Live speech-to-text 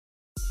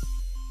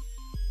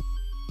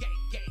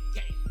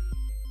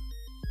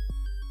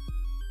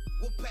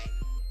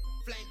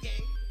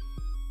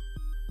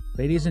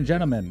Ladies and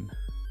gentlemen,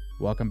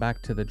 welcome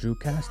back to the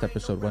DrewCast,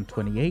 episode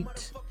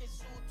 128.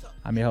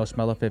 I'm your host,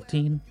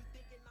 Mello15.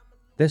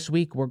 This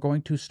week, we're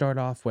going to start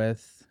off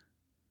with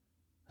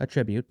a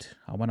tribute.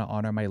 I want to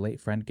honor my late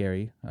friend,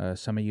 Gary.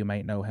 Some of you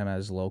might know him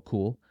as Lil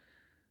Cool.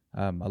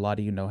 A lot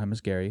of you know him as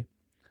Gary.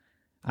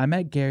 I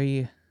met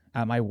Gary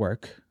at my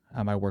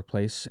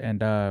workplace,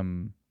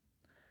 and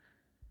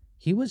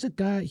he was a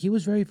guy, he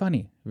was very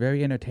funny,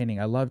 very entertaining.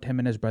 I loved him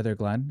and his brother,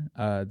 Glenn.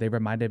 They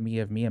reminded me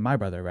of me and my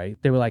brother, right?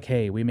 They were like,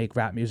 hey, we make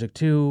rap music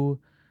too.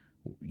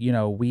 You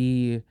know,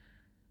 we're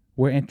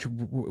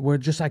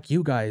just like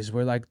you guys.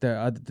 We're like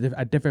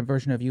a different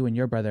version of you and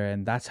your brother,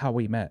 and that's how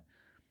we met.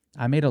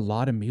 I made a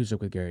lot of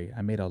music with Gary.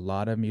 I made a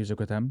lot of music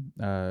with him.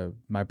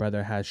 My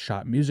brother has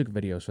shot music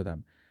videos for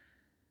them.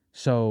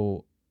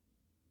 So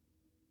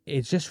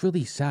it's just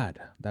really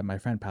sad that my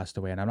friend passed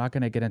away, and I'm not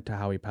going to get into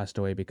how he passed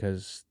away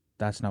because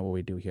that's not what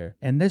we do here.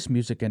 In this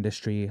music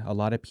industry, a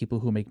lot of people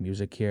who make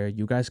music here,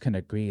 you guys can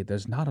agree,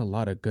 there's not a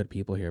lot of good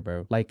people here,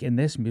 bro. Like in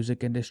this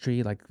music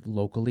industry, like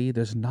locally,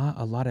 there's not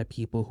a lot of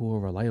people who are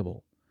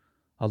reliable.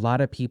 A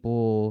lot of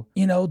people,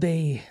 you know,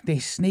 they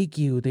snake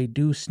you, they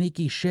do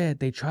sneaky shit,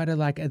 they try to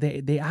like,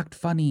 they act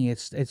funny.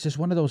 It's just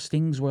one of those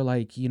things where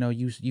like, you know,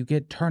 you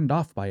get turned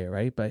off by it,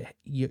 right? But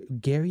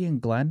Gary and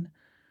Glenn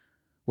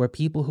were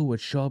people who would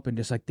show up and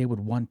just like, they would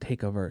one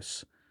take a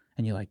verse.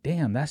 And you're like,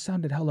 damn, that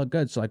sounded hella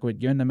good. So like when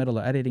you're in the middle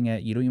of editing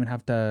it, you don't even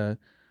have to,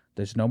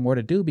 there's no more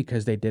to do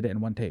because they did it in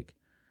one take,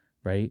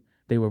 right?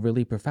 They were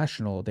really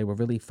professional. They were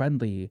really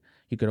friendly.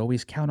 You could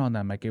always count on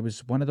them. Like it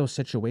was one of those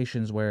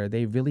situations where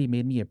they really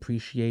made me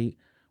appreciate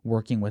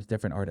working with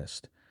different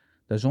artists.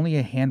 There's only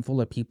a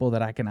handful of people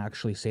that I can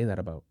actually say that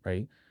about,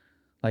 right?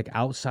 Like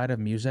outside of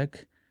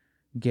music,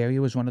 Gary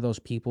was one of those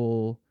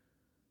people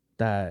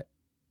that,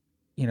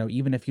 you know,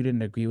 even if you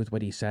didn't agree with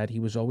what he said, he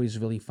was always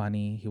really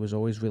funny. He was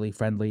always really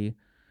friendly.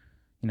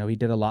 You know, he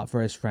did a lot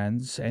for his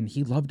friends and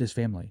he loved his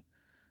family,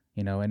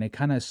 you know, and it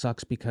kind of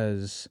sucks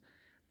because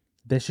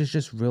this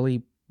is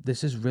really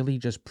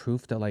just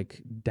proof that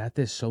like death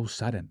is so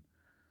sudden.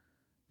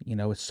 You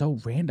know, it's so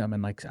random.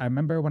 And like, I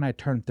remember when I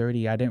turned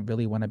 30, I didn't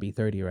really want to be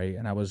 30, right?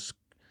 And I was,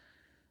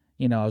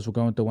 you know, I was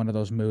going through one of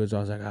those moods. I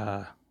was like,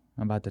 I'm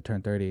about to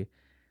turn 30.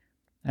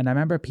 And I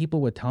remember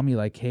people would tell me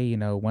like, hey, you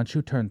know, once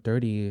you turn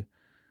 30,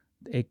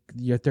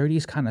 your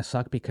 30s kind of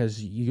suck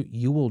because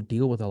you will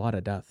deal with a lot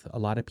of death. A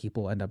lot of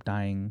people end up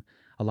dying.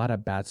 A lot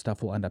of bad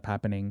stuff will end up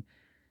happening.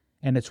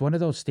 And it's one of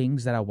those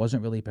things that I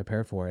wasn't really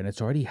prepared for. And it's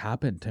already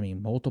happened to me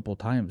multiple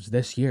times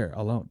this year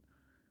alone.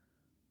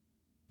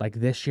 Like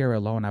this year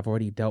alone, I've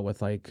already dealt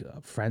with like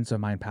friends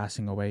of mine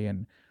passing away.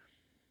 And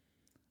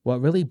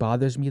what really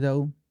bothers me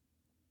though,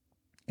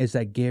 is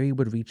that Gary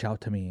would reach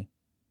out to me,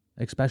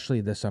 especially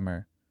this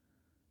summer,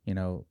 you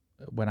know,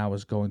 when I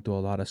was going through a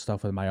lot of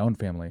stuff with my own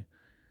family.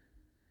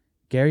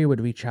 Gary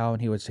would reach out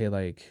and he would say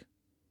like,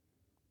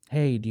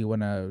 hey, do you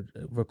want to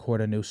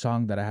record a new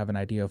song that I have an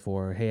idea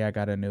for? Hey, I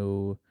got a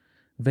new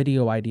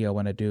video idea I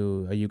want to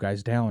do. Are you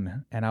guys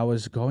down? And I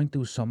was going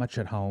through so much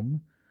at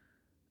home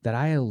that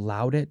I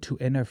allowed it to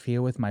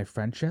interfere with my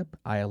friendship.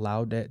 I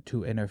allowed it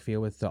to interfere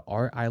with the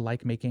art I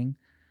like making.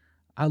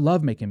 I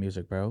love making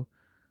music, bro.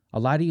 A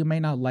lot of you may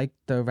not like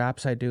the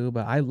raps I do,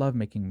 but I love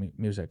making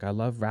music. I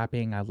love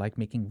rapping. I like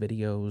making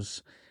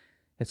videos.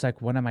 It's like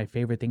one of my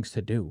favorite things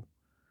to do.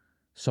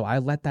 So I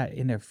let that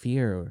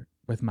interfere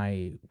with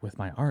my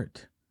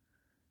art,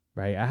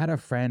 right? I had a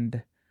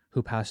friend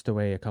who passed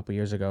away a couple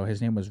years ago. His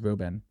name was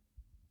Ruben.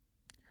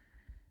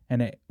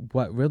 And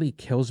what really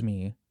kills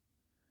me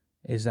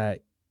is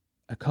that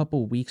a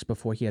couple weeks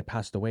before he had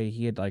passed away,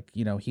 he had like,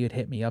 you know, he had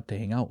hit me up to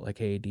hang out. Like,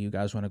 hey, do you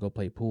guys want to go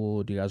play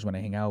pool? Do you guys want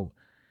to hang out?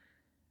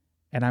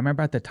 And I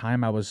remember at the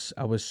time I was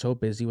so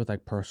busy with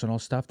like personal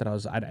stuff that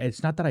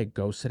it's not that I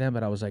ghosted him,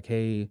 but I was like,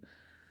 hey,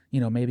 you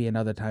know, maybe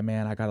another time,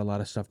 man, I got a lot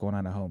of stuff going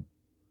on at home.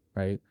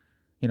 Right?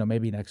 You know,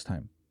 maybe next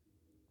time.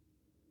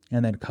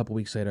 And then a couple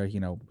weeks later, you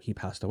know, he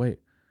passed away.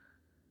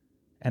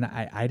 And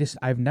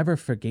I've never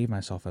forgave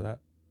myself for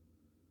that.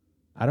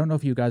 I don't know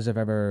if you guys have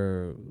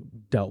ever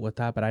dealt with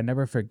that, but I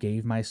never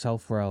forgave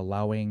myself for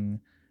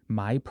allowing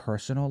my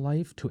personal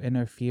life to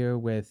interfere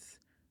with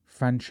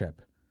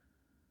friendship.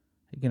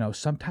 You know,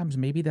 sometimes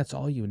maybe that's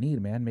all you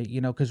need, man. You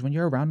know, because when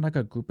you're around like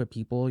a group of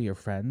people, your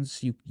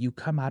friends, you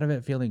come out of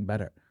it feeling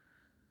better.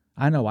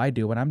 I know I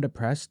do. When I'm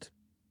depressed,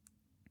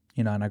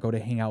 you know, and I go to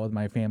hang out with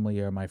my family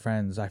or my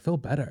friends, I feel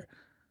better.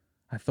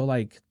 I feel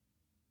like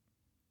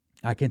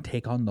I can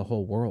take on the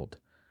whole world.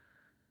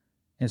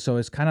 And so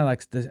it's kind of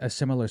like a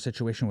similar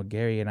situation with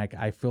Gary. And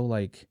I feel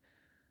like,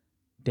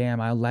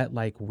 damn, I let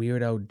like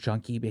weirdo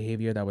junkie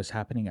behavior that was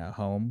happening at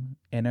home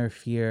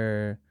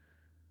interfere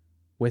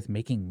with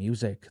making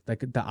music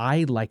like that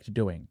I liked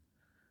doing,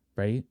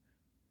 right?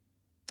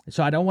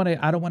 So I don't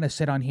want to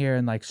sit on here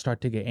and like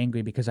start to get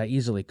angry because I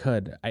easily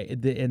could.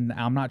 And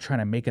I'm not trying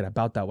to make it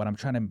about that. What I'm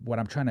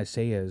trying to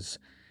say is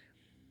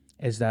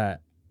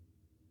that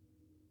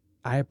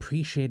I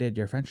appreciated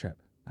your friendship.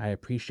 I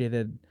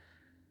appreciated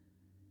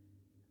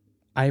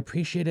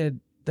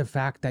the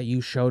fact that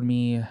you showed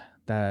me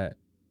that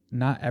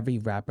not every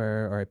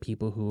rapper or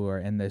people who are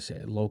in this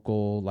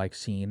local like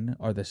scene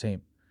are the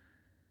same,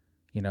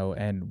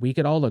 and we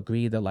could all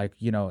agree that like,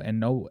 and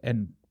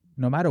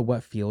no matter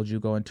what field you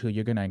go into,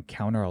 you're going to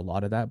encounter a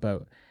lot of that.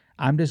 But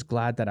I'm just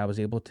glad that I was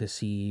able to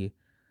see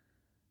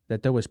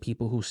that there was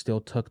people who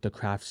still took the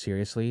craft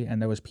seriously,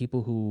 and there was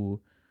people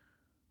who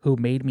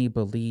made me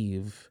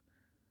believe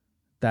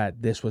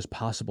that this was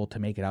possible to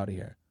make it out of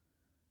here.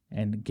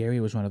 And Gary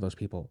was one of those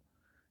people.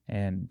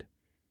 And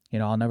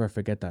I'll never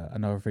forget that. I'll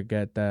never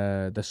forget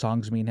the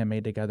songs me and him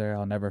made together.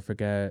 I'll never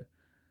forget,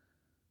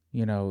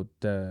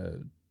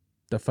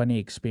 the funny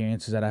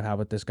experiences that I've had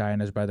with this guy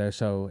and his brother.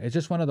 So it's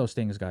just one of those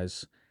things,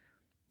 guys.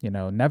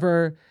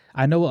 Never.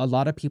 I know a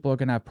lot of people are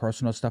gonna have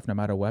personal stuff no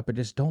matter what, but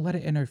just don't let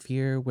it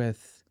interfere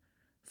with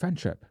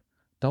friendship.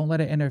 Don't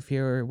let it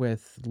interfere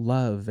with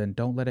love, and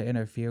don't let it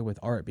interfere with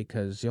art,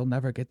 because you'll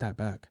never get that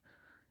back,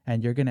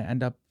 and you're gonna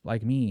end up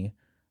like me,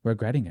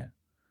 regretting it.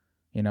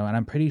 And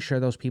I'm pretty sure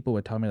those people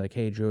would tell me like,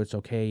 "Hey, Drew, it's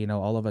okay.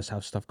 All of us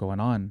have stuff going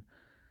on,"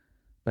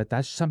 but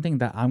that's something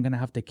that I'm gonna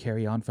have to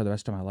carry on for the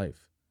rest of my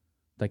life.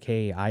 Like,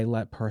 hey, I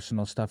let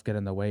personal stuff get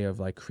in the way of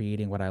like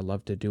creating what I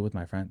love to do with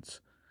my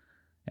friends.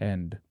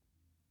 And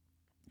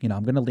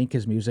I'm gonna link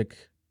his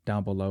music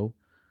down below.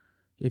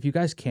 If you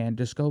guys can,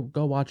 just go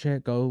watch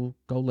it, go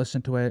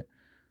listen to it.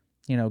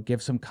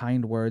 Give some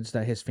kind words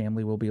that his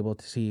family will be able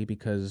to see,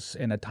 because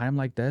in a time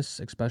like this,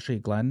 especially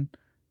Glenn,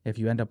 if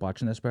you end up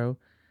watching this, bro,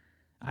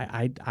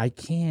 I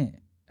can't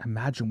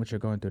imagine what you're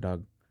going through,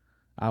 dog.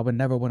 I would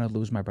never want to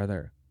lose my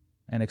brother,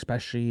 and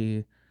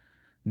especially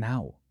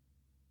now.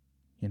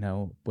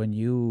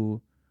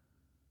 When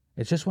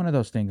it's just one of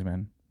those things,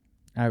 man.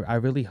 I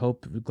really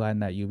hope, Glenn,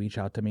 that you reach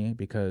out to me,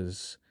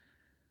 because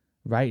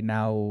right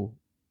now,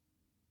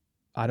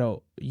 I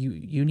don't,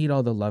 you need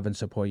all the love and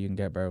support you can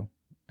get, bro.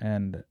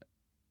 And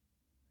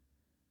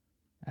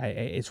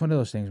it's one of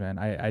those things, man.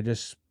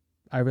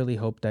 I really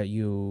hope that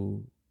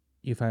you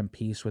find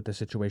peace with the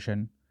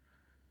situation.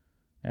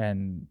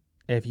 And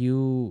if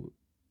you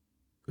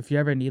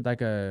ever need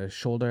like a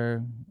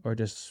shoulder, or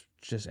just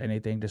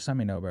anything, just let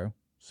me know, bro.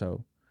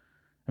 So,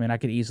 I mean, I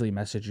could easily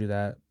message you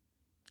that.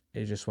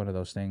 It's just one of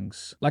those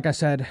things. Like I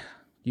said,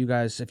 you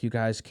guys, if you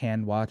guys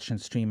can watch and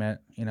stream it,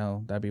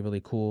 that'd be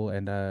really cool.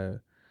 And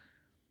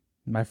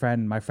my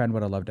friend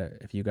would have loved it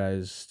if you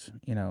guys,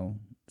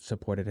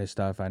 supported his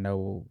stuff. I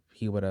know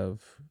he would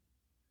have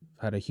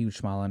had a huge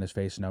smile on his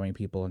face knowing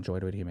people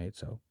enjoyed what he made.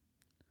 So,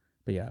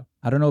 but yeah,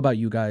 I don't know about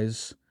you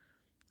guys,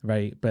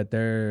 right? But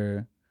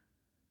I'm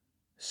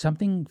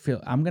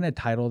gonna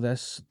title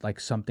this like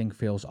 "Something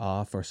Feels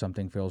Off" or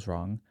 "Something Feels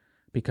Wrong,"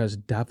 because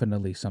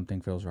definitely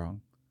something feels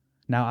wrong.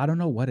 Now, I don't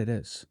know what it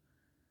is.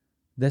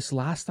 This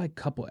last like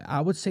couple,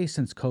 I would say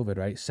since COVID,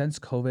 right? Since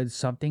COVID,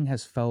 something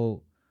has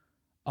felt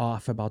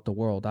off about the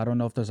world. I don't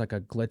know if there's like a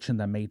glitch in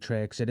the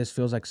matrix. It just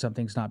feels like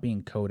something's not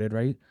being coded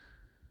right.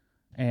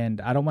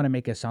 And I don't want to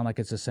make it sound like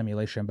it's a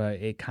simulation, but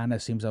it kind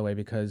of seems that way,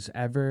 because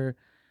ever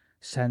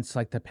since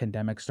like the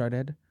pandemic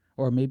started,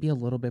 or maybe a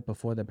little bit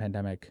before the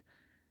pandemic,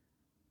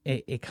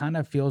 it kind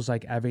of feels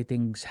like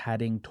everything's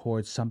heading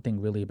towards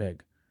something really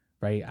big,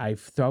 right?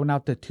 I've thrown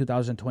out the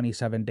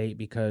 2027 date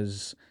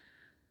because,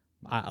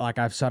 like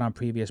I've said on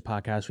previous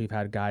podcasts, we've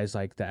had guys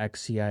like the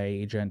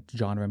ex-CIA agent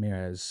John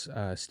Ramirez,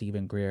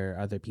 Stephen Greer,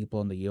 other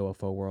people in the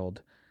UFO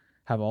world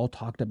have all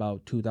talked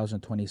about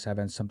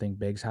 2027, something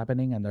big's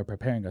happening, and they're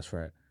preparing us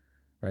for it,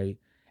 right?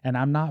 And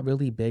I'm not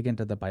really big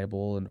into the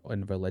Bible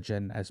and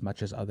religion as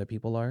much as other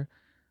people are,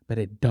 but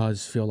it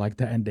does feel like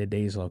the end of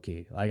days,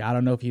 low-key. Like, I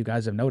don't know if you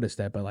guys have noticed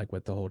that, but like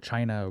with the whole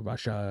China,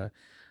 Russia,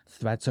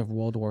 threats of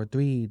World War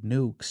III,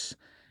 nukes,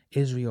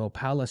 Israel,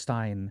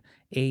 Palestine,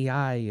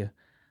 AI,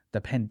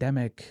 the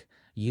pandemic,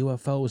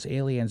 UFOs,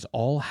 aliens,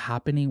 all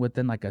happening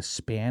within like a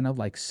span of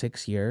like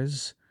 6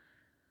 years.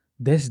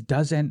 This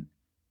doesn't,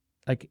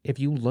 like, if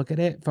you look at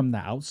it from the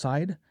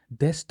outside,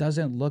 this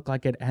doesn't look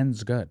like it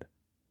ends good,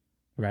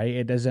 right?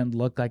 It doesn't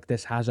look like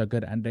this has a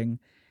good ending.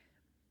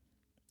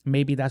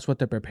 Maybe that's what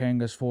they're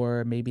preparing us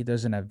for. Maybe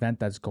there's an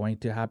event that's going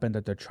to happen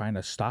that they're trying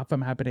to stop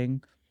from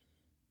happening.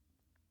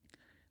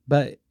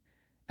 But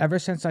ever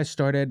since I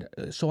started,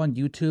 so on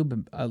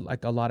YouTube,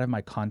 like a lot of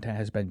my content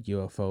has been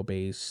UFO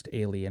based,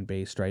 alien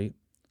based, right?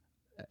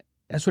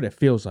 That's what it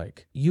feels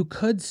like. You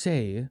could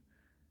say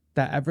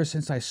that ever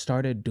since I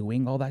started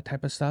doing all that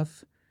type of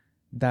stuff,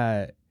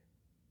 that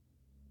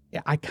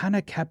I kind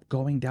of kept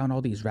going down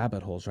all these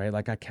rabbit holes, right?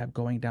 Like I kept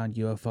going down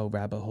UFO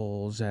rabbit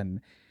holes, and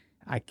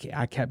I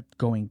kept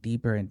going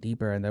deeper and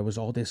deeper, and there was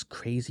all this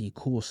crazy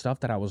cool stuff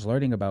that I was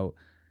learning about,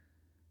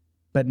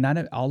 but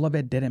all of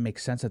it didn't make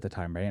sense at the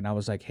time, right? And I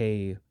was like,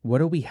 hey,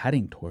 what are we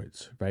heading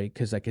towards, right?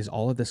 Because like, is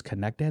all of this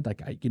connected?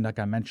 Like, like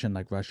I mentioned,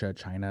 like Russia,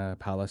 China,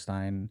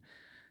 Palestine,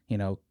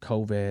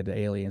 COVID,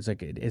 aliens,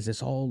 like, is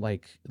this all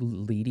like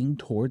leading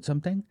towards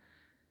something?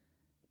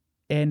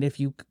 And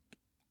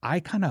I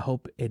kind of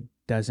hope it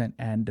doesn't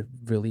end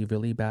really,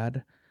 really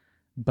bad,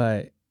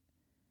 but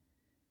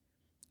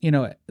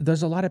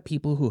there's a lot of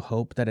people who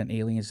hope that an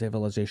alien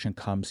civilization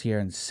comes here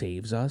and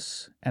saves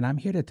us. And I'm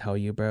here to tell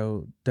you,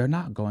 bro, they're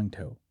not going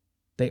to.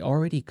 They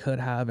already could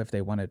have if they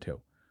wanted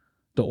to.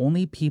 The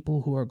only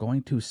people who are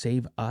going to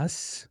save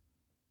us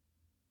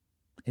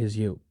is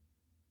you,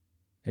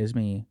 is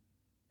me,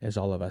 is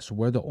all of us.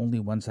 We're the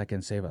only ones that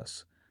can save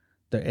us.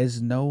 There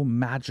is no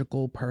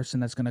magical person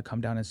that's going to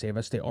come down and save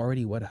us. They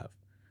already would have,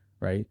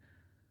 right?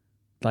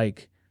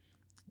 Like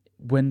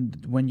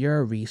when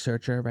you're a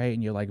researcher, right,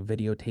 and you're like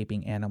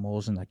videotaping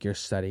animals and like you're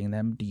studying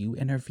them, do you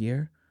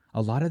interfere?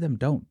 A lot of them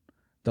don't.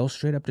 They'll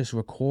straight up just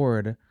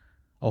record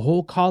a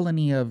whole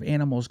colony of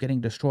animals getting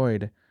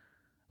destroyed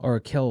or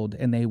killed,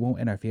 and they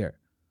won't interfere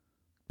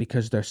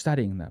because they're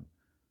studying them,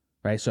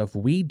 right? So if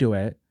we do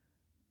it,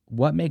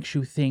 what makes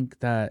you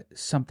think that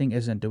something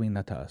isn't doing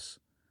that to us?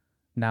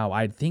 Now,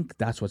 I think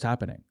that's what's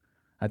happening.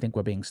 I think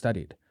we're being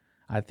studied.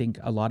 I think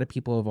a lot of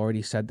people have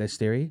already said this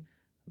theory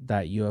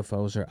that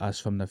UFOs are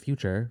us from the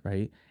future,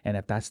 right? And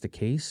if that's the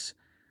case,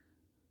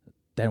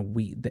 then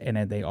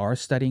they are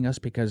studying us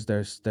because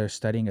they're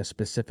studying a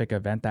specific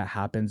event that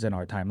happens in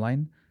our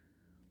timeline.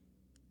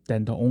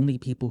 Then the only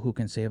people who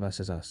can save us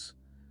is us.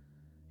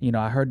 You know,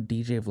 I heard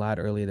DJ Vlad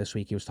earlier this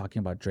week. He was talking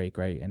about Drake,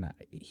 right? And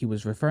he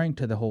was referring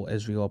to the whole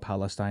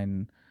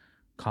Israel-Palestine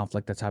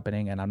conflict that's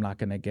happening. And I'm not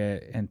going to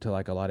get into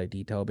like a lot of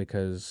detail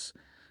because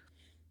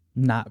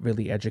not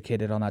really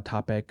educated on that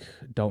topic.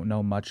 Don't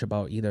know much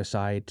about either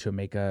side to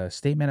make a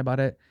statement about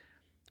it.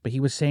 But he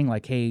was saying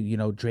like, hey, you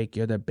know, Drake,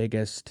 you're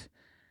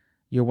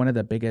one of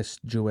the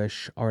biggest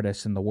Jewish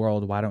artists in the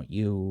world. Why don't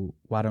you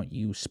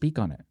speak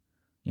on it?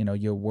 You know,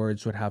 your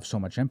words would have so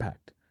much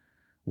impact.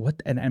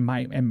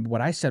 And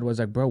what I said was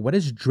like, bro, what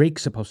is Drake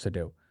supposed to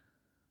do?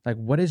 Like,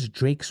 what is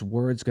Drake's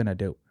words gonna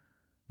do?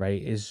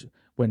 Right? Is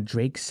when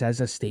Drake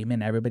says a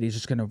statement, everybody's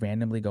just gonna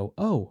randomly go,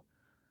 oh,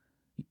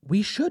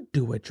 we should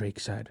do what Drake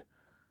said.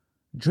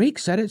 Drake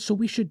said it, so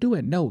we should do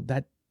it. No,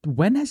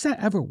 when has that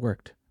ever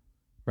worked?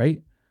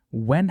 Right?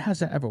 When has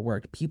that ever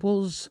worked?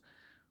 People's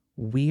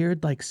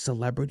weird like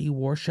celebrity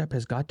worship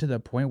has got to the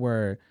point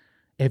where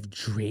if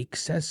Drake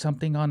says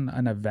something on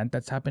an event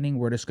that's happening,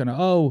 we're just gonna,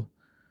 oh,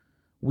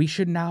 we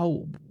should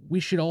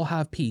all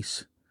have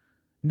peace.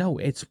 No,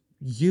 it's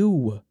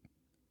you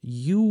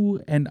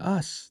and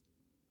us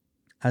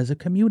as a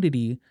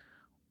community.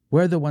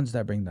 We're the ones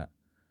that bring that.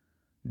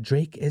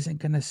 Drake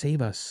isn't going to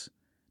save us.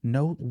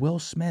 No, Will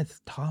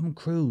Smith, Tom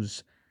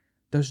Cruise.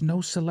 There's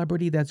no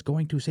celebrity that's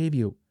going to save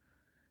you.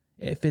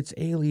 If it's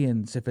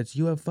aliens, if it's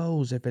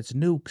UFOs, if it's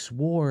nukes,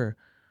 war,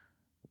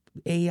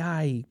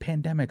 AI,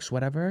 pandemics,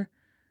 whatever,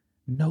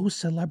 no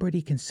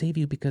celebrity can save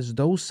you because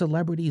those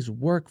celebrities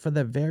work for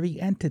the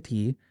very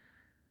entity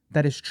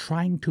that is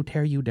trying to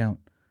tear you down,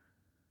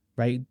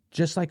 right?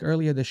 Just like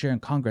earlier this year in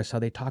Congress, how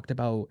they talked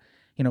about,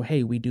 you know,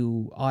 hey, we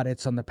do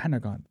audits on the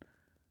Pentagon.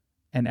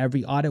 And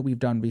every audit we've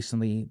done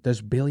recently,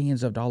 there's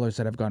billions of dollars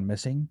that have gone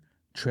missing,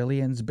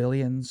 trillions,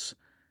 billions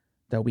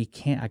that we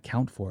can't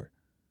account for.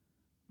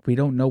 We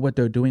don't know what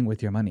they're doing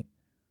with your money.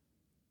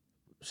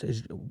 So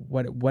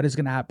what is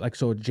going to happen? Like,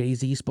 so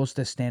Jay-Z is supposed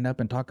to stand up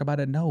and talk about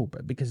it? No,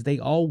 but because they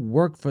all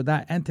work for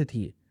that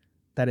entity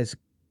that is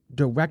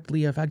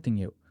directly affecting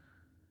you.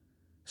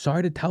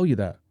 Sorry to tell you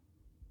that.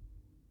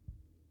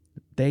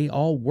 They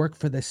all work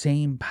for the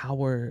same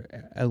power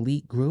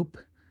elite group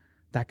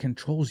that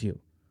controls you.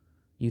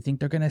 You think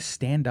they're going to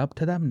stand up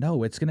to them?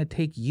 No, it's going to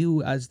take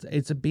you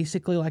it's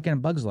basically like in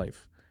Bug's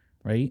Life,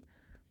 right?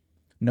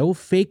 No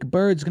fake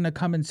bird's going to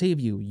come and save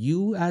you.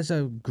 You as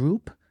a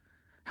group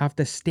have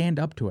to stand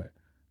up to it.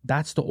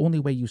 That's the only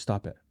way you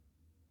stop it.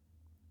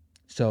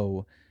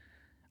 So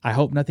I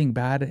hope nothing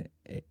bad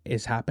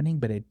is happening,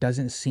 but it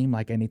doesn't seem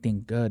like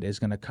anything good is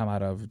going to come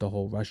out of the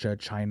whole Russia,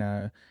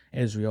 China,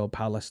 Israel,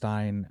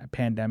 Palestine,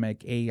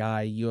 pandemic,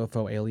 AI,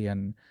 UFO,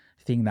 alien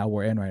thing that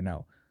we're in right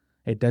now.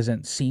 It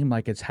doesn't seem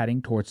like it's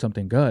heading towards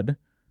something good.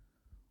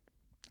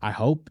 I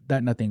hope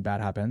that nothing bad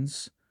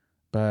happens,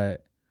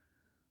 but,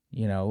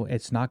 you know,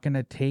 it's not going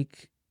to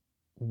take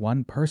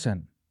one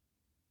person.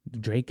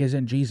 Drake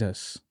isn't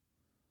Jesus.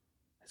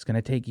 It's going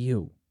to take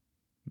you,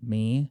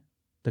 me,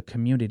 the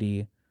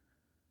community,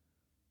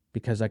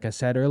 because like I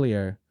said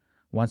earlier,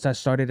 once I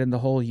started in the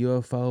whole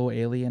UFO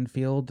alien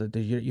field,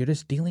 you're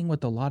just dealing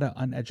with a lot of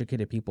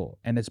uneducated people,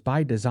 and it's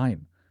by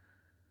design,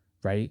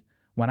 right?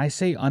 When I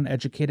say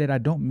uneducated, I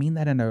don't mean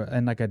that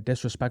in like a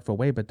disrespectful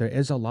way, but there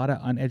is a lot of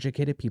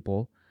uneducated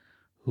people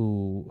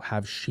who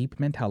have sheep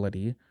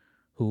mentality,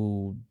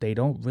 who they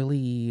don't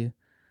really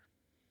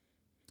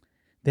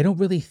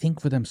think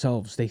for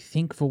themselves. They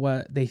think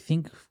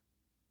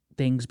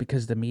things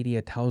because the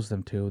media tells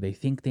them to. They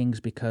think things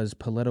because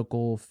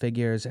political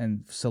figures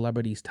and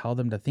celebrities tell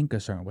them to think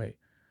a certain way,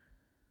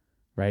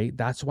 right?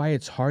 That's why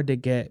it's hard to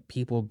get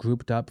people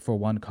grouped up for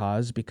one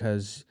cause,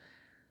 because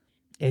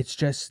it's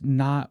just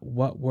not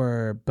what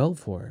we're built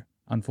for,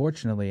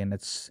 unfortunately. And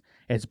it's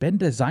been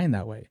designed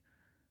that way.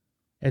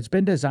 It's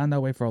been designed that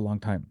way for a long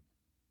time.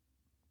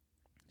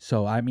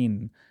 So, I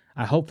mean,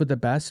 I hope for the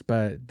best,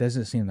 but it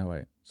doesn't seem that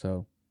way.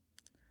 So,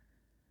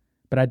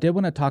 but I did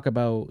want to talk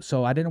about,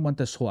 so I didn't want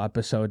this whole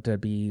episode to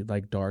be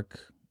like dark,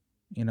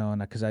 you know,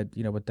 and because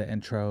with the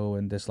intro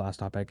and this last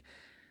topic.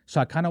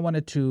 So I kind of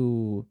wanted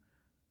to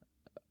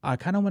I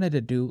kind of wanted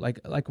to do like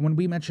when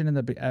we mentioned in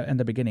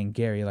the beginning,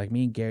 Gary. Like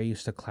me and Gary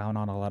used to clown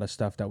on a lot of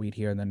stuff that we'd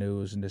hear in the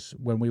news, and just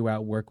when we were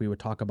at work, we would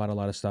talk about a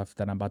lot of stuff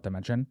that I'm about to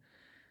mention.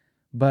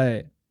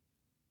 But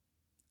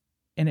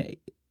and it,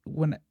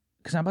 when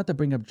because I'm about to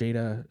bring up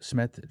Jada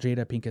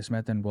Pinkett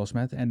Smith, and Will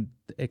Smith, and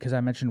because I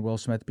mentioned Will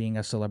Smith being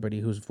a celebrity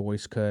whose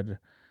voice could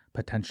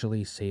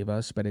potentially save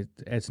us, but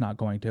it's not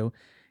going to,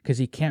 because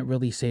he can't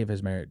really save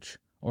his marriage.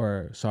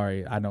 Or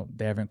sorry, I don't.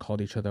 They haven't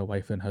called each other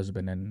wife and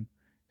husband in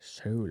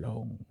so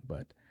long,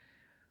 but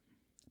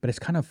it's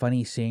kind of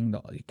funny seeing the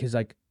because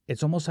like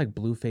it's almost like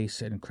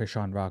Blueface and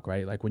Krishan Rock,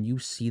 right? Like when you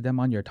see them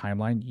on your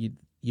timeline,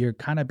 you're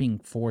kind of being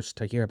forced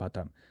to hear about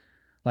them.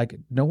 Like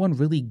no one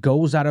really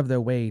goes out of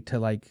their way to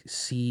like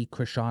see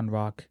Krishan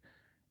Rock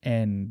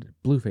and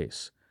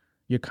Blueface.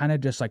 You're kind of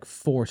just like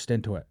forced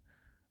into it,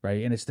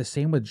 right? And it's the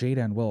same with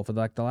Jada and Will for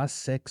like the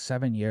last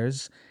 6-7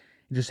 years.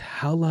 Just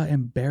hella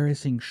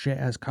embarrassing shit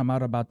has come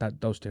out about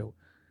those two,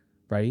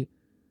 right?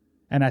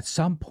 And at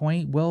some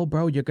point, Will,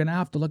 bro, you're gonna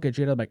have to look at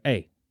Jada like,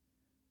 hey,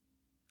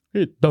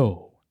 you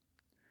do.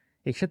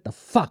 Hey, shut the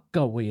fuck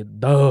up, what you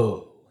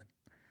do?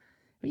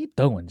 What you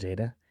doing,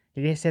 Jada?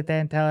 You gonna sit there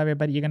and tell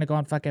everybody you're gonna go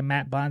on fucking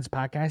Matt Bond's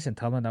podcast and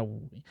tell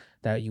them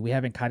that we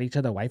haven't caught each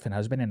other wife and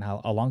husband in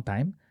a long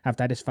time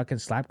after I just fucking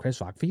slapped Chris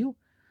Rock for you?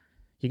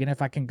 You're gonna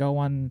fucking go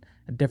on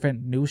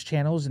different news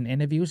channels and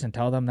interviews and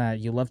tell them that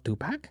you love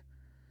Tupac?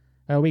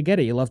 We get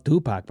it, you love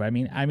Tupac, but I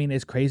mean,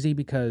 it's crazy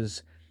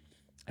because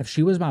if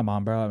she was my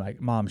mom, bro, I'm like,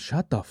 Mom,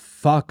 shut the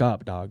fuck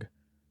up, dog.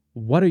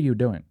 What are you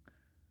doing?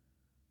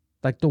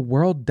 Like, the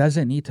world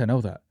doesn't need to know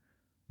that.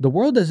 The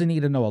world doesn't need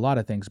to know a lot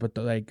of things, but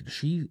what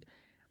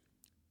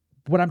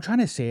I'm trying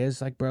to say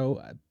is, like,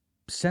 bro,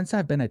 since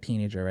I've been a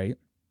teenager, right?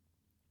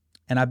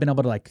 And I've been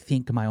able to, like,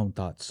 think my own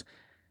thoughts.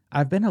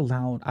 I've been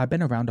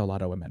around a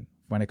lot of women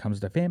when it comes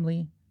to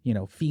family,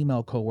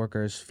 female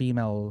coworkers,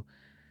 females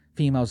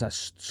at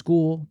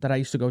school that I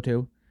used to go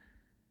to.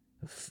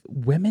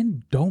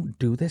 Women don't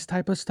do this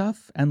type of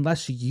stuff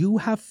unless you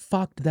have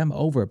fucked them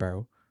over,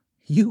 bro.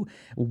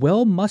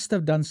 Will must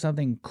have done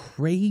something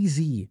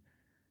crazy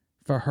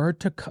for her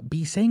to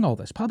be saying all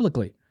this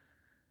publicly.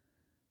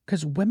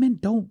 Because women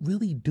don't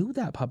really do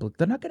that public.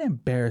 They're not going to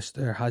embarrass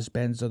their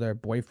husbands or their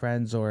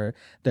boyfriends or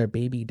their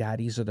baby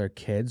daddies or their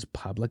kids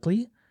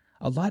publicly.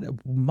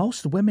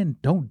 Most women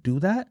don't do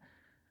that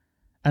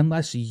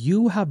unless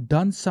you have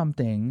done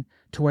something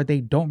to where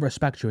they don't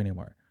respect you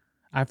anymore.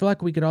 I feel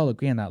like we could all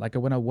agree on that. Like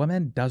when a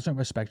woman doesn't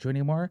respect you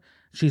anymore,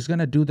 she's going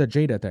to do the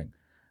Jada thing.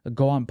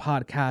 Go on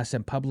podcasts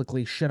and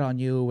publicly shit on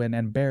you and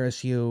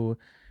embarrass you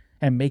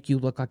and make you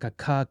look like a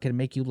cuck and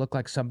make you look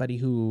like somebody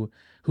who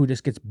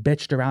just gets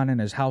bitched around in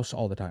his house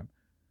all the time.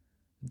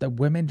 The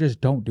women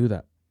just don't do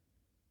that,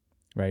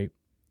 right?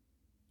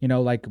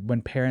 Like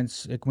when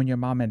your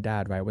mom and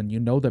dad, right? When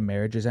the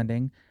marriage is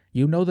ending,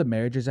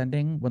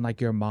 when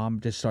like your mom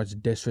just starts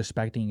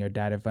disrespecting your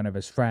dad in front of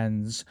his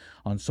friends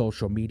on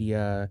social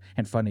media,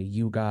 in front of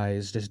you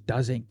guys, just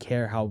doesn't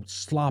care how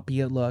sloppy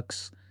it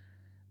looks.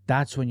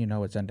 That's when you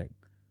know it's ending,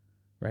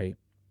 right?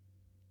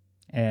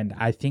 And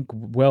I think,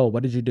 Will,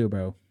 what did you do,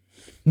 bro?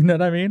 You know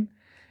what I mean?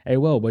 Hey,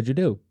 Will, what'd you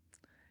do?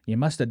 You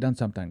must have done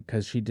something,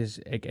 because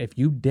if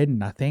you did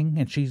nothing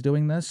and she's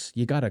doing this,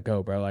 you gotta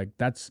go, bro. Like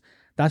that's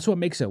what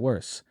makes it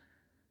worse.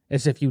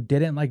 Is if you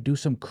didn't like do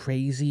some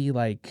crazy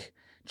like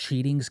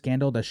cheating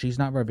scandal that she's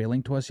not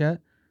revealing to us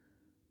yet,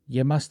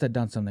 you must have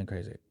done something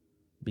crazy,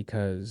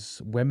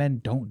 because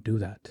women don't do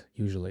that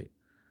usually.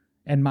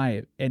 In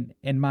my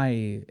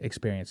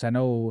experience, I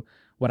know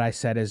what I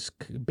said is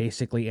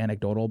basically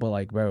anecdotal, but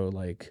like, bro,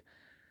 like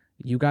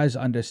you guys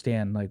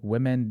understand, like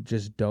women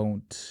just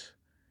don't.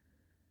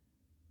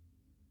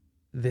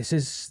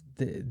 This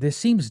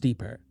seems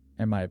deeper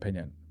in my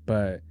opinion,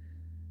 but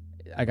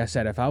like I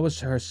said, if I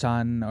was her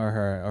son or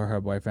her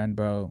boyfriend,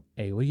 bro,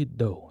 hey, what you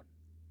doing?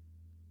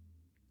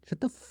 Shut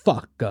the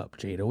fuck up,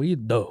 Jada. What you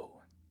doing?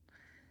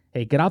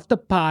 Hey, get off the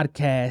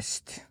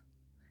podcast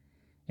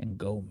and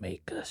go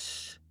make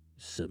us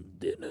some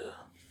dinner.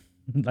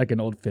 Like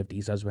an old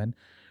 50s husband.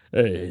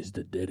 Hey, is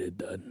the dinner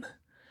done?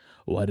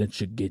 Why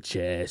don't you get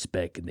your ass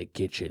back in the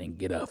kitchen and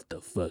get off the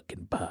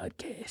fucking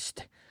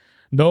podcast?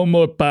 No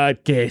more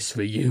podcasts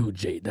for you,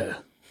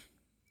 Jada.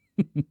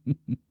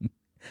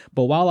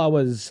 But while I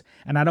was,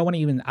 and I don't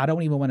even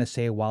want to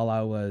say while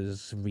I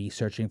was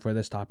researching for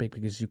this topic,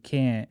 because you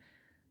can't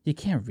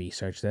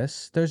research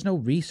this. There's no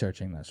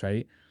researching this,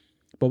 right?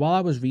 But while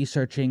I was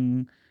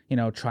researching,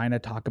 trying to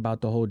talk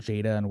about the whole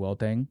Jada and Will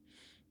thing,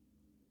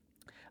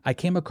 I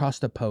came across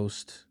the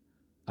post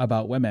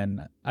about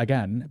women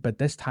again, but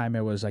this time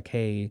it was like,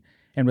 hey,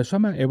 and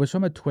it was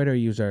from a Twitter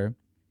user.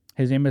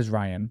 His name is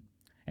Ryan,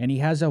 and he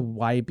has a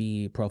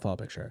YB profile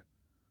picture.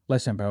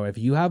 Listen, bro, if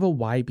you have a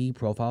YB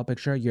profile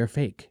picture, you're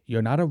fake.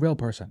 You're not a real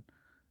person.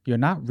 You're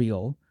not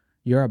real.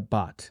 You're a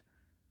bot.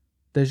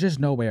 There's just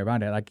no way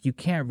around it. Like, you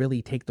can't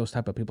really take those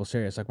type of people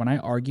serious. Like, when I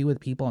argue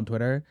with people on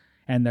Twitter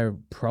and their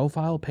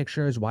profile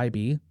picture is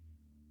YB,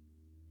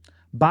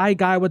 bye,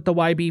 guy with the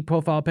YB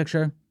profile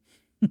picture.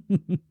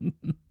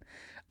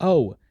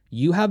 Oh,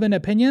 you have an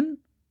opinion?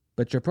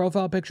 but your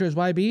profile picture is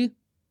YB?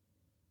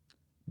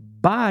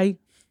 Bye.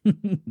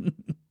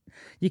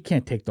 You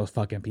can't take those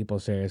fucking people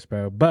serious,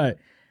 bro. But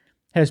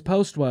his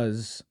post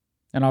was,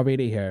 and I'll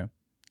read it here.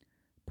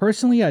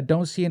 Personally, I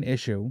don't see an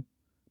issue,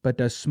 but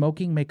does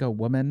smoking make a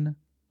woman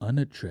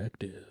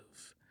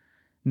unattractive?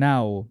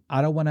 Now,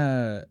 I don't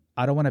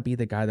wanna be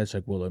the guy that's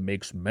like, well, it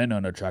makes men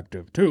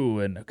unattractive too,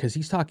 and because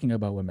he's talking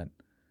about women.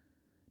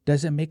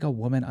 Does it make a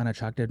woman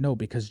unattractive? No,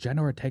 because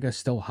Jenna Ortega's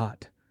still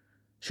hot.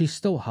 She's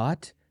still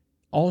hot.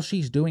 All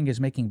she's doing is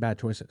making bad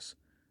choices,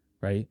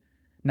 right?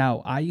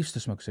 Now, I used to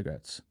smoke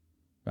cigarettes,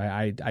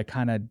 right? I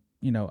kind of,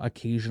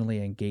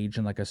 occasionally engage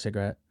in like a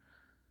cigarette.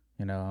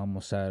 I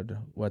almost said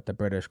what the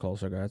British call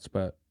cigarettes,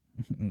 but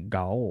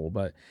gaol.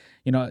 But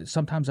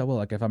sometimes I will,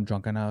 like if I'm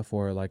drunk enough,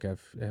 or like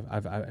if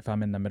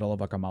I'm in the middle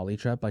of like a Molly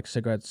trip, like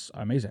cigarettes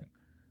are amazing.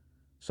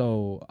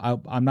 So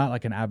I'm not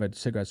like an avid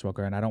cigarette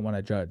smoker, and I don't want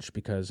to judge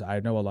because I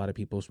know a lot of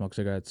people who smoke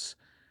cigarettes.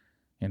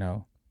 You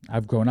know,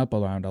 I've grown up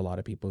around a lot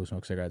of people who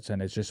smoke cigarettes,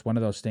 and it's just one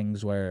of those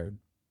things where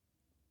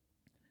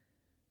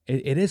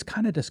it is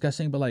kind of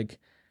disgusting. But like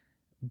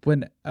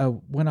when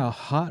a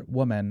hot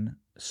woman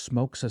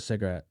smokes a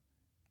cigarette,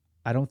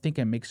 I don't think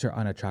it makes her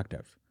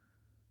unattractive.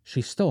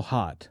 She's still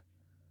hot.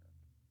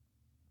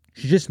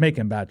 She's just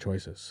making bad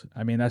choices.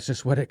 I mean, that's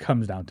just what it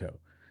comes down to.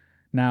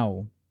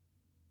 Now,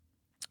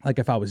 like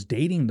if I was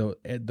dating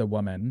the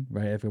woman,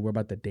 right? If we were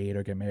about to date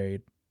or get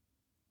married,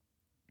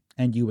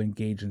 and you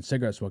engage in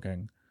cigarette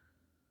smoking,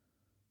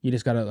 you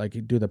just gotta like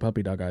do the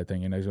puppy dog eye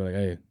thing. You're like,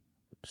 hey,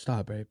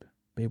 stop, babe,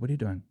 what are you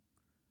doing?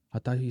 I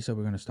thought you said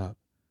we are gonna stop.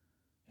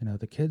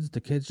 The kids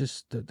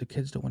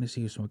don't want to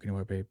see you smoke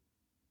anymore, babe.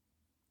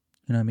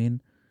 You know what I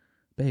mean?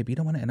 Babe, you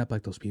don't want to end up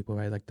like those people,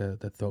 right? Like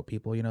the throat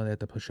people, they have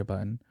to push a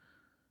button,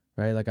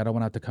 right? Like I don't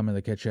want to have to come in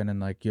the kitchen and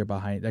like you're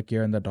behind, like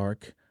you're in the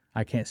dark.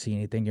 I can't see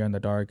anything. You're in the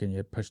dark and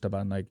you push the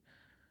button like,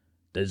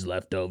 there's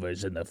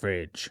leftovers in the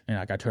fridge. And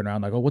like I turn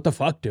around like, oh, what the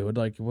fuck, dude?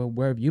 Like,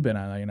 where have you been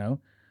at,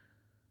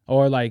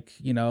 Or like,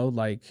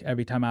 like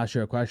every time I ask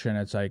you a question,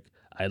 it's like,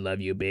 I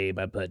love you, babe.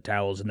 I put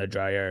towels in the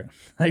dryer.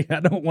 Like, I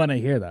don't want to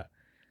hear that.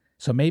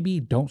 So maybe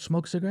don't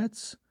smoke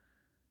cigarettes,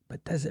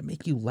 but does it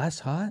make you less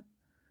hot?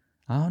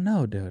 I don't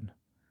know, dude.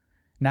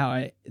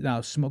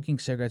 Now, smoking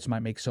cigarettes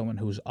might make someone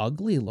who's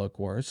ugly look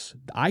worse.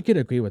 I could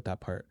agree with that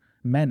part,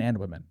 men and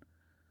women.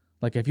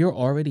 Like, if you're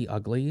already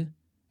ugly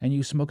and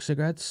you smoke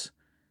cigarettes,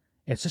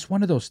 it's just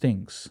one of those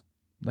things.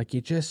 Like,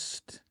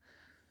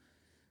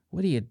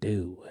 what do you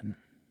do?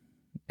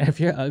 If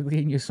you're ugly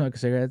and you smoke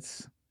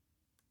cigarettes,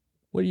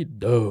 what do you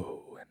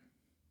do?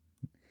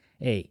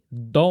 Hey,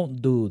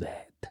 don't do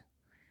that.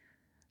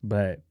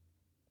 But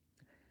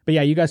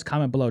yeah, you guys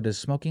comment below. Does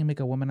smoking make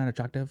a woman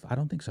unattractive? I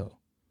don't think so.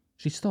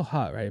 She's still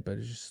hot, right? But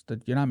it's just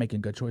that you're not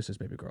making good choices,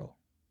 baby girl.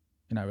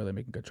 You're not really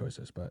making good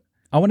choices. But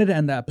I wanted to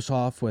end the episode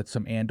off with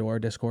some Andor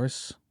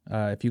discourse.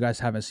 If you guys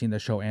haven't seen the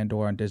show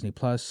Andor on Disney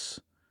Plus,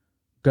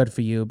 good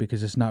for you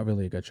because it's not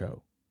really a good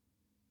show.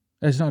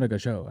 It's not a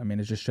good show. I mean,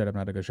 it's just straight up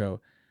not a good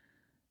show.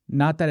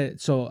 Not that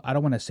it. So I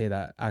don't want to say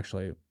that.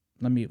 Actually,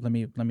 let me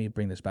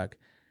bring this back.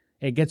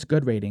 It gets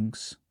good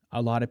ratings.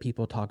 A lot of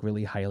people talk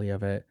really highly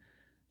of it.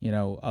 A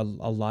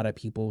lot of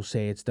people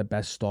say it's the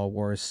best Star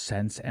Wars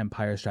since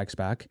Empire Strikes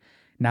Back.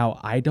 Now,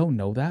 I don't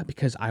know that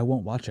because I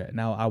won't watch it.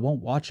 Now, I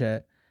won't watch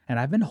it, and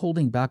I've been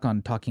holding back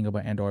on talking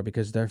about Andor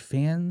because the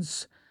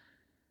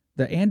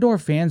Andor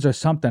fans are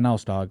something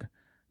else, dog.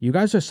 You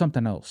guys are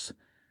something else.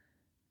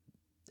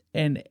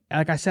 And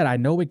like I said, I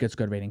know it gets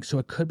good ratings, so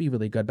it could be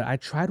really good, but I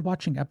tried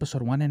watching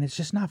episode 1, and it's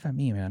just not for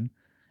me, man.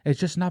 It's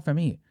just not for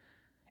me.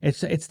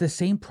 It's the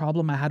same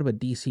problem I had with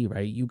DC,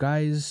 right? You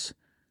guys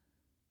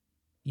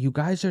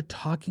are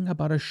talking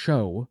about a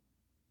show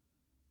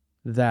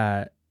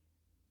that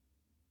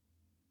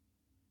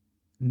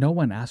no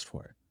one asked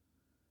for,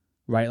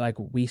 right? Like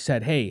we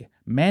said, hey,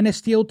 Man of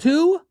Steel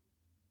 2,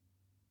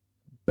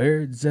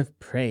 Birds of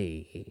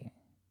Prey.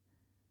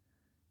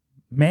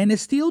 Man of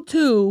Steel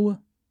 2,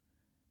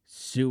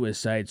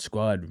 Suicide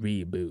Squad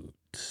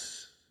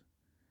reboot.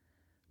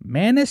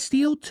 Man of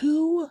Steel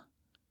 2,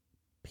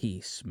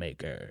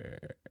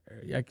 Peacemaker.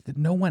 Like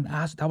no one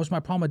asked. That was my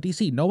problem with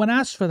DC. No one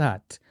asked for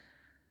that.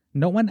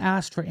 No one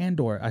asked for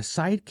Andor. A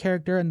side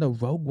character in the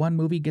Rogue One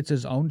movie gets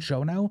his own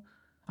show now?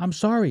 I'm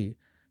sorry.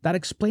 That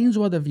explains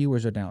why the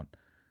viewers are down.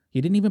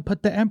 You didn't even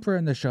put the Emperor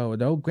in the show.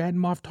 No Grand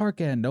Moff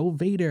Tarkin. No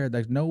Vader.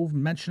 There's no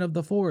mention of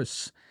the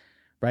Force.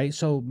 Right?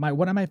 So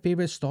one of my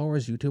favorite Star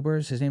Wars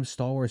YouTubers, his name's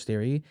Star Wars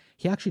Theory,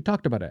 he actually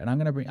talked about it. And I'm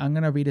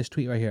gonna read his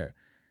tweet right here.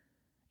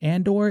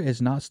 Andor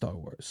is not Star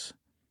Wars.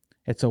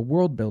 It's a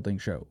world-building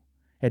show.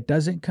 It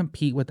doesn't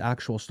compete with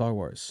actual Star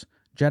Wars.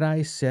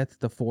 Jedi, Sith,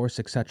 the Force,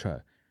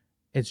 etc.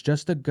 It's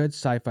just a good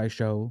sci-fi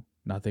show,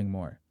 nothing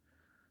more.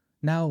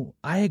 Now,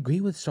 I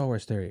agree with Star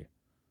Wars Theory.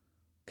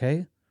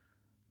 Okay?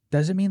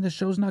 Doesn't mean the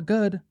show's not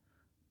good.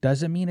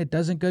 Doesn't mean it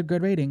doesn't get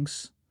good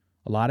ratings.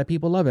 A lot of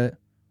people love it.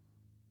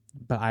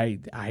 But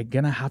I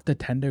gonna have to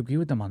tend to agree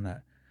with them on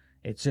that.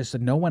 It's just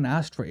that no one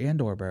asked for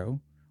Andor, bro.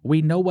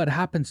 We know what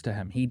happens to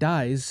him. He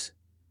dies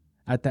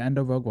at the end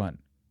of Rogue One.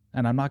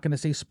 And I'm not gonna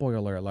say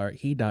spoiler alert,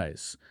 he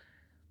dies.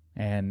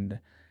 And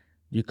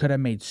you could have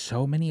made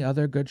so many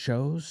other good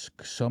shows,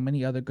 so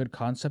many other good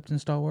concepts in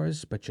Star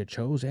Wars, but you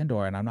chose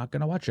Andor, and I'm not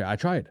gonna watch it. I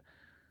tried.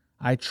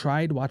 I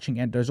tried watching,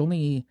 and there's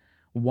only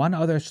one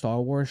other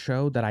Star Wars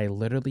show that I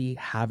literally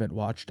haven't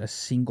watched a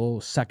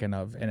single second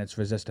of, and it's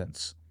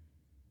Resistance.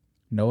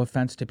 No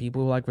offense to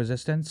people who like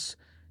Resistance,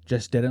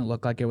 just didn't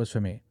look like it was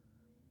for me.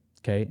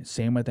 Okay,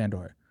 same with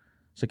Andor.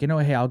 It's like, you know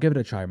what, hey, I'll give it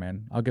a try,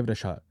 man. I'll give it a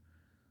shot.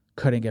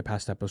 Couldn't get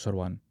past episode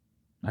 1.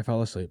 I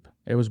fell asleep.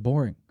 It was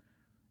boring.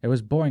 It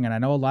was boring, and I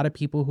know a lot of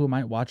people who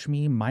might watch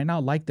me might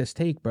not like this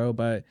take, bro,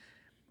 but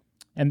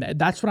and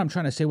that's what I'm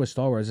trying to say with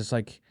Star Wars. It's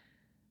like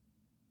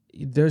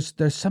there's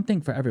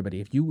something for everybody.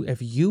 If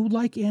you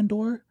like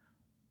Andor,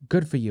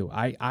 good for you.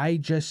 I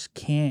just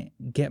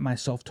can't get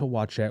myself to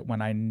watch it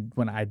when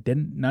I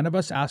didn't. None of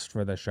us asked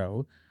for the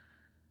show.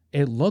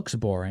 It looks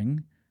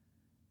boring,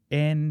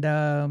 and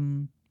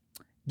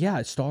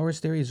yeah, Star Wars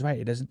Theory is right.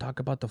 It doesn't talk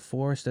about the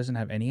Force. Doesn't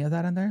have any of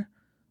that in there.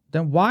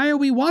 Then why are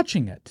we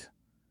watching it?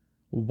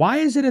 Why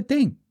is it a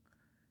thing?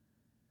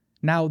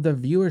 Now, the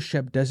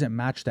viewership doesn't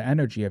match the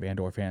energy of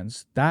Andor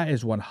fans. That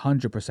is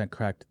 100%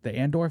 correct. The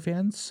Andor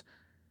fans,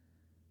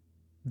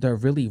 they're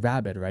really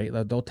rabid, right?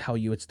 They'll tell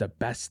you it's the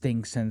best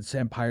thing since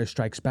Empire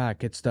Strikes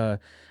Back. It's the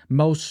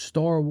most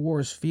Star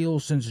Wars feel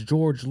since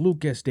George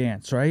Lucas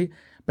dance, right?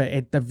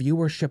 But the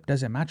viewership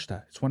doesn't match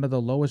that. It's one of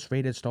the lowest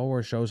rated Star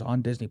Wars shows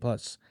on Disney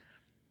Plus.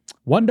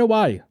 Wonder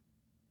why?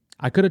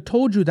 I could have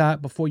told you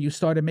that before you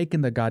started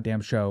making the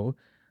goddamn show.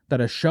 That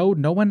a show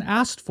no one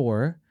asked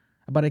for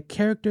about a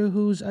character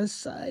who's a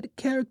side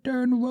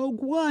character in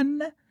Rogue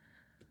One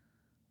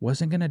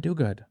wasn't gonna do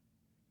good.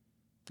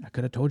 I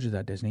could have told you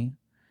that, Disney.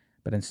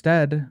 But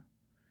instead,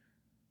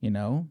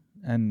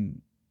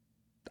 and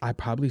I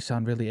probably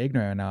sound really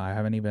ignorant now. I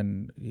haven't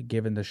even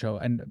given the show,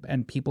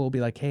 and people will be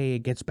like, "Hey, it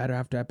gets better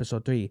after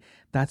episode 3."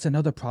 That's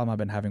another problem I've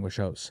been having with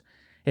shows.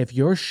 If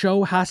your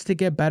show has to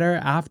get better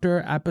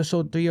after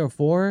episode 3 or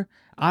 4,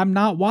 I'm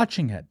not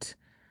watching it.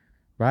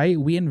 Right?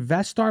 We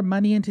invest our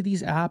money into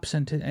these apps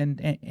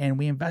and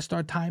we invest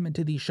our time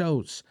into these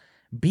shows.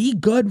 Be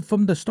good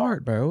from the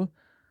start, bro.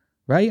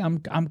 Right? I'm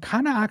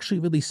kind of actually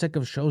really sick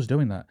of shows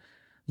doing that.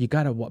 You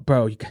gotta,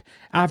 bro.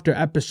 After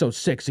episode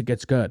 6, it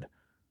gets good,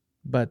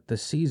 but the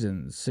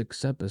season's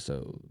 6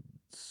 episodes.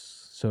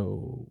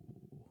 So,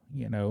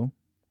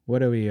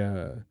 what are we?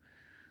 Is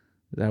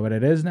that what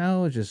it is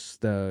now?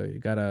 Just you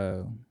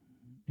gotta,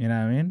 you know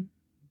what I mean?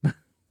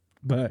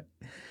 But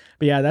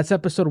yeah, that's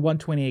episode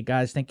 128,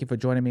 guys. Thank you for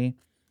joining me.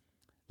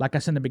 Like I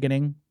said in the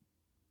beginning,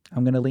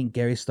 I'm gonna link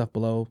Gary's stuff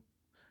below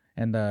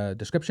in the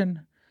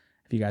description.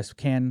 If you guys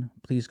can,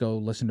 please go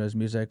listen to his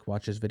music,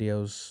 watch his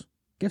videos,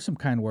 give some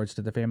kind words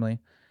to the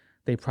family.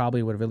 They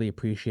probably would really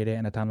appreciate it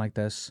in a time like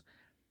this.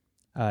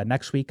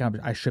 Next week,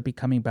 I should be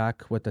coming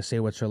back with the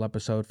Say What's Real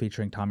episode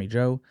featuring Tommy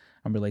Joe.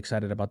 I'm really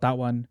excited about that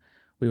one.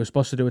 We were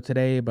supposed to do it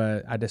today,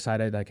 but I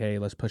decided, like, hey,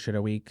 let's push it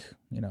a week.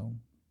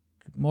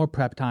 More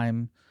prep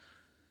time.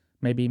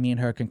 Maybe me and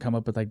her can come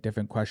up with like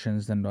different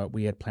questions than what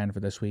we had planned for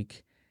this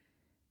week.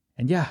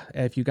 And yeah,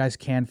 if you guys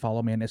can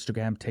follow me on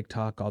Instagram,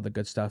 TikTok, all the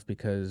good stuff,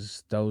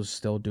 because those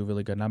still do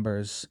really good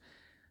numbers.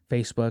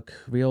 Facebook,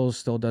 Reels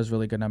still does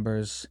really good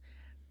numbers.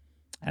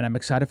 And I'm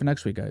excited for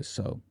next week, guys.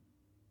 So,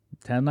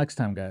 10 next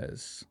time,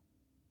 guys.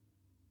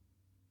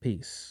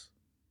 Peace.